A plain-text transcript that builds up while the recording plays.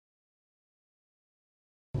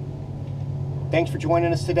Thanks for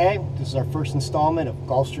joining us today. This is our first installment of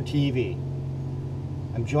Gulfster TV.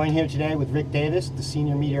 I'm joined here today with Rick Davis, the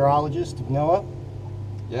Senior Meteorologist of NOAA.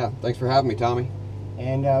 Yeah, thanks for having me, Tommy.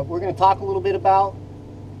 And we're going to talk a little bit about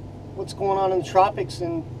what's going on in the tropics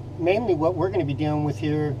and mainly what we're going to be dealing with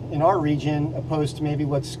here in our region opposed to maybe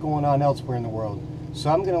what's going on elsewhere in the world. So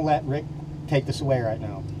I'm going to let Rick take this away right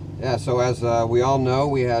now. Yeah, so as we all know,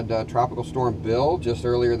 we had Tropical Storm Bill just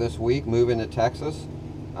earlier this week move into Texas.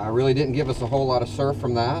 Really didn't give us a whole lot of surf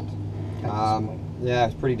from that. Yeah,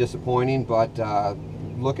 it's pretty disappointing, but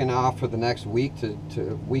looking off for the next week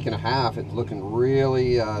to week and a half, it's looking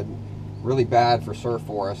really really bad for surf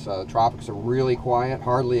for us. The tropics are really quiet,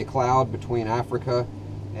 hardly a cloud between Africa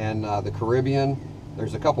and the Caribbean.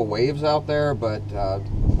 There's a couple waves out there, but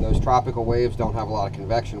those tropical waves don't have a lot of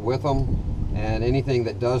convection with them, and anything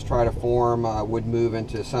that does try to form would move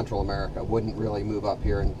into Central America, wouldn't really move up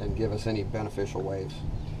here and give us any beneficial waves.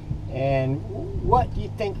 And what do you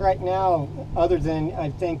think right now, other than, I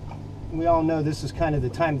think we all know this is kind of the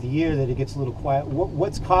time of the year that it gets a little quiet,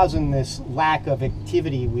 what's causing this lack of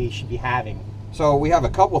activity we should be having? So we have a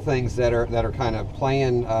couple things that are kind of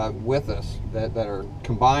playing with us that are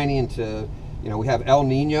combining to, you know, we have El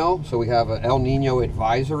Nino, so we have an El Nino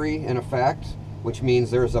Advisory in effect, which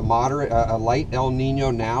means there's a light El Nino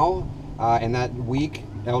now, and that week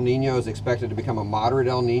El Nino is expected to become a moderate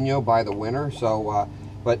El Nino by the winter. So,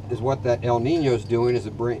 but what that El Nino is doing is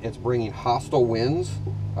it's bringing hostile winds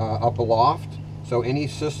up aloft. So any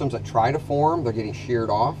systems that try to form, they're getting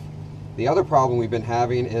sheared off. The other problem we've been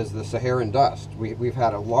having is the Saharan dust. We've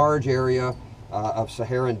had a large area of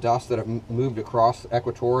Saharan dust that have moved across the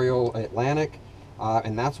equatorial Atlantic,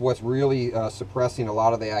 and that's what's really suppressing a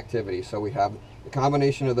lot of the activity. So we have the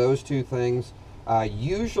combination of those two things.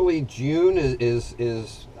 Usually June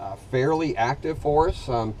is fairly active for us,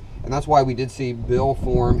 and that's why we did see Bill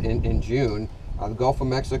form in June. The Gulf of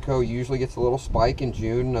Mexico usually gets a little spike in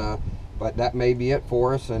June, but that may be it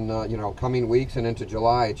for us. And you know, coming weeks and into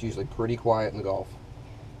July, it's usually pretty quiet in the Gulf.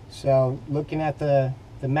 So looking at the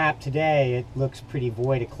map today, it looks pretty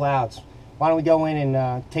void of clouds. Why don't we go in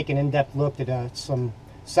and take an in-depth look at some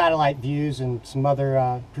satellite views and some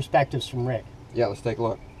other perspectives from Rick. Yeah, let's take a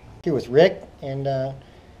look. Here with Rick, and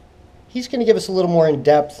he's going to give us a little more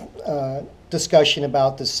in-depth discussion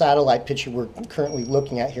about the satellite picture we're currently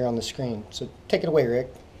looking at here on the screen. So take it away,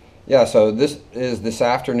 Rick. Yeah, so this is this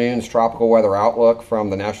afternoon's tropical weather outlook from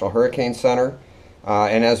the National Hurricane Center.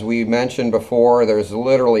 And as we mentioned before, there's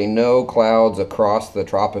literally no clouds across the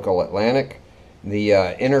tropical Atlantic.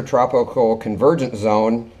 The intertropical convergence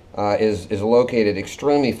zone is located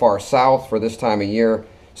extremely far south for this time of year.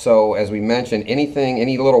 So as we mentioned,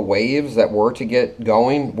 any little waves that were to get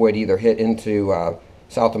going would either hit into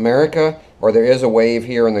South America, or there is a wave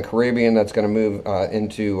here in the Caribbean that's going to move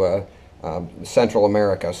into Central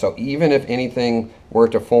America. So even if anything were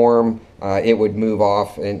to form, it would move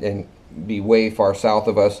off and be way far south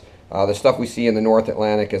of us. The stuff we see in the North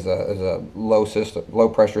Atlantic is a low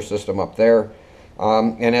pressure system up there.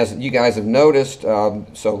 And as you guys have noticed,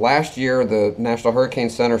 so last year the National Hurricane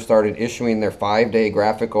Center started issuing their 5-day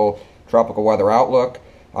graphical tropical weather outlook.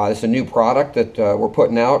 It's a new product that we're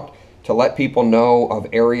putting out to let people know of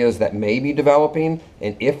areas that may be developing,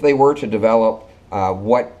 and if they were to develop,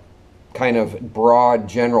 what kind of broad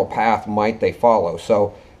general path might they follow.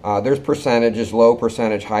 So there's percentages, low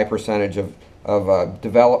percentage, high percentage of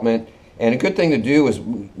development. And a good thing to do is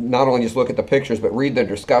not only just look at the pictures, but read the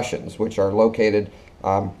discussions, which are located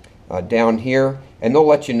down here. And they'll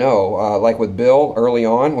let you know, like with Bill early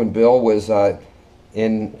on, when Bill was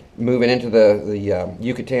moving into the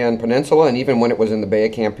Yucatan Peninsula, and even when it was in the Bay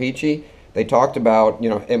of Campeche, they talked about, you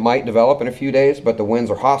know, it might develop in a few days, but the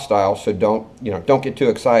winds are hostile, so don't get too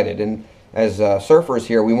excited. And as surfers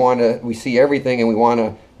here, we see everything and we want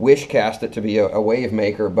to wish cast it to be a wave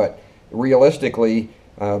maker, but realistically,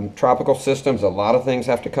 tropical systems, a lot of things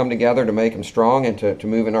have to come together to make them strong and to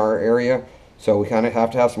move in our area. So we kind of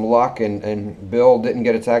have to have some luck, and Bill didn't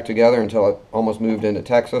get its act together until it almost moved into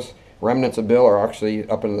Texas. Remnants of Bill are actually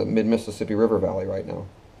up in the mid-Mississippi River Valley right now.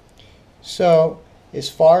 So as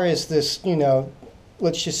far as this, you know,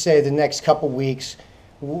 let's just say the next couple weeks,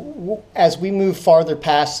 as we move farther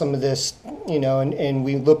past some of this, you know, and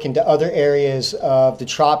we look into other areas of the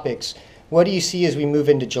tropics, what do you see as we move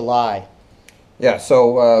into July? Yeah,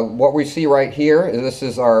 so what we see right here, this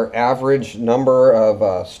is our average number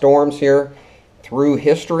of storms here through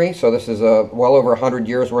history. So this is well over 100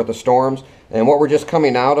 years worth of storms. And what we're just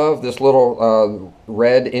coming out of, this little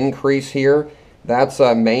red increase here, that's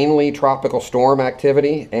mainly tropical storm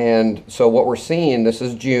activity. And so what we're seeing, this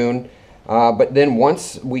is June, but then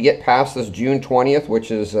once we get past this June 20th,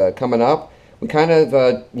 which is coming up, we kind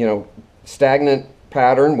of, stagnant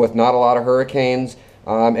pattern with not a lot of hurricanes.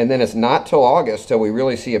 And then it's not till August till we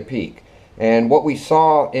really see a peak. And what we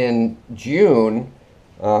saw in June,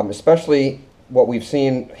 especially what we've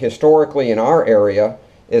seen historically in our area,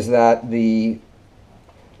 is that the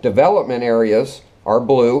development areas are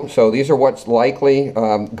blue. So these are what's likely.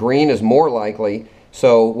 Green is more likely.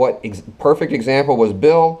 So what perfect example was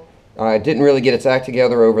Bill. It didn't really get its act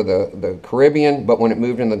together over the Caribbean, but when it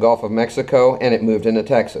moved in the Gulf of Mexico and it moved into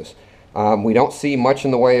Texas. We don't see much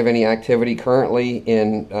in the way of any activity currently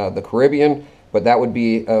in the Caribbean, but that would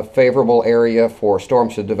be a favorable area for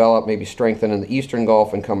storms to develop, maybe strengthen in the eastern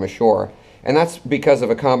Gulf and come ashore. And that's because of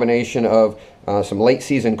a combination of some late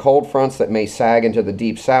season cold fronts that may sag into the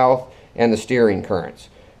deep south and the steering currents.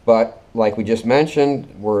 But like we just mentioned,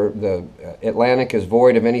 the Atlantic is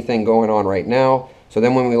void of anything going on right now. So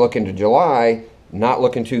then when we look into July, not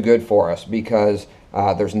looking too good for us because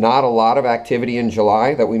there's not a lot of activity in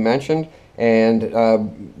July that we mentioned, and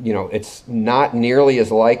it's not nearly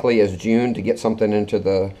as likely as June to get something into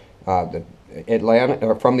the Atlantic,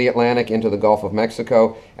 or from the Atlantic into the Gulf of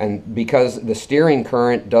Mexico, and because the steering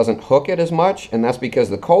current doesn't hook it as much, and that's because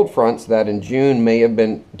the cold fronts that in June may have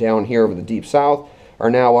been down here over the deep south are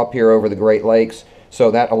now up here over the Great Lakes. So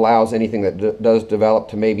that allows anything that does develop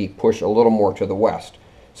to maybe push a little more to the west.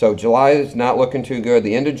 So July is not looking too good.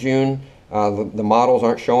 The end of June, the models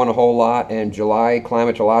aren't showing a whole lot, and July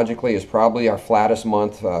climatologically is probably our flattest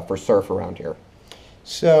month for surf around here.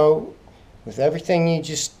 So with everything you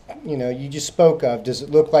just spoke of, does it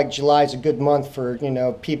look like July is a good month for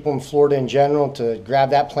people in Florida in general to grab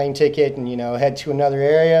that plane ticket and head to another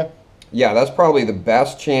area? Yeah, that's probably the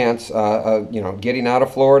best chance of getting out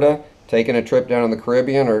of Florida, taking a trip down in the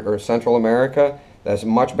Caribbean or Central America. That's a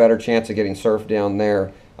much better chance of getting surf down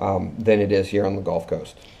there than it is here on the Gulf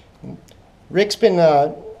Coast. Rick's been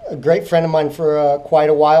a great friend of mine for quite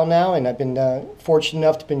a while now, and I've been fortunate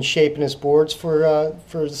enough to been shaping his boards for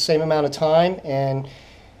the same amount of time. And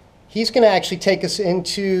he's going to actually take us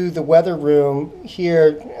into the weather room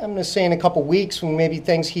here, I'm going to say in a couple weeks when maybe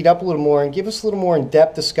things heat up a little more, and give us a little more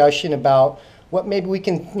in-depth discussion about what maybe we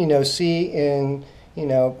can see in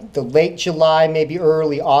the late July, maybe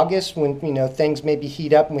early August, when things maybe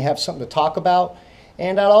heat up and we have something to talk about.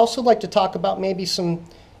 And I'd also like to talk about maybe some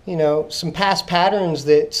past patterns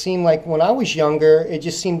that seem like when I was younger, it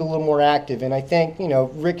just seemed a little more active. And I think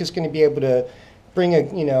Rick is going to be able to bring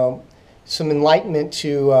some enlightenment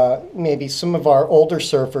to maybe some of our older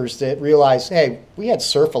surfers that realize, hey, we had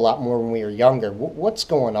surf a lot more when we were younger. What's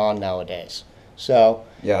going on nowadays? So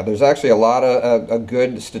yeah, there's actually a lot of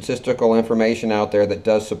good statistical information out there that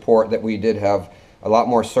does support that we did have a lot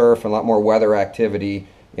more surf and a lot more weather activity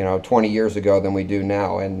 20 years ago than we do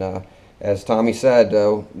now. And as Tommy said,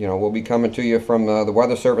 we'll be coming to you from the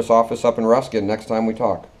Weather Service office up in Ruskin next time we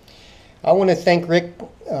talk. I want to thank Rick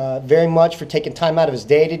very much for taking time out of his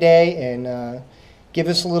day today and give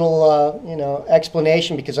us a little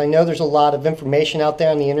explanation, because I know there's a lot of information out there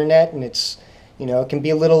on the internet, and it's it can be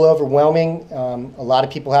a little overwhelming. A lot of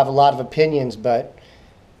people have a lot of opinions, but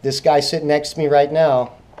this guy sitting next to me right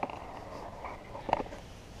now,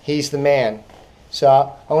 he's the man. So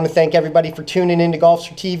I want to thank everybody for tuning in to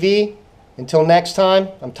Gulfster TV. Until next time,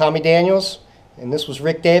 I'm Tommy Daniels, and this was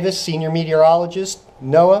Rick Davis, Senior Meteorologist,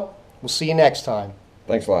 NOAA. We'll see you next time.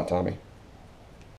 Thanks a lot, Tommy.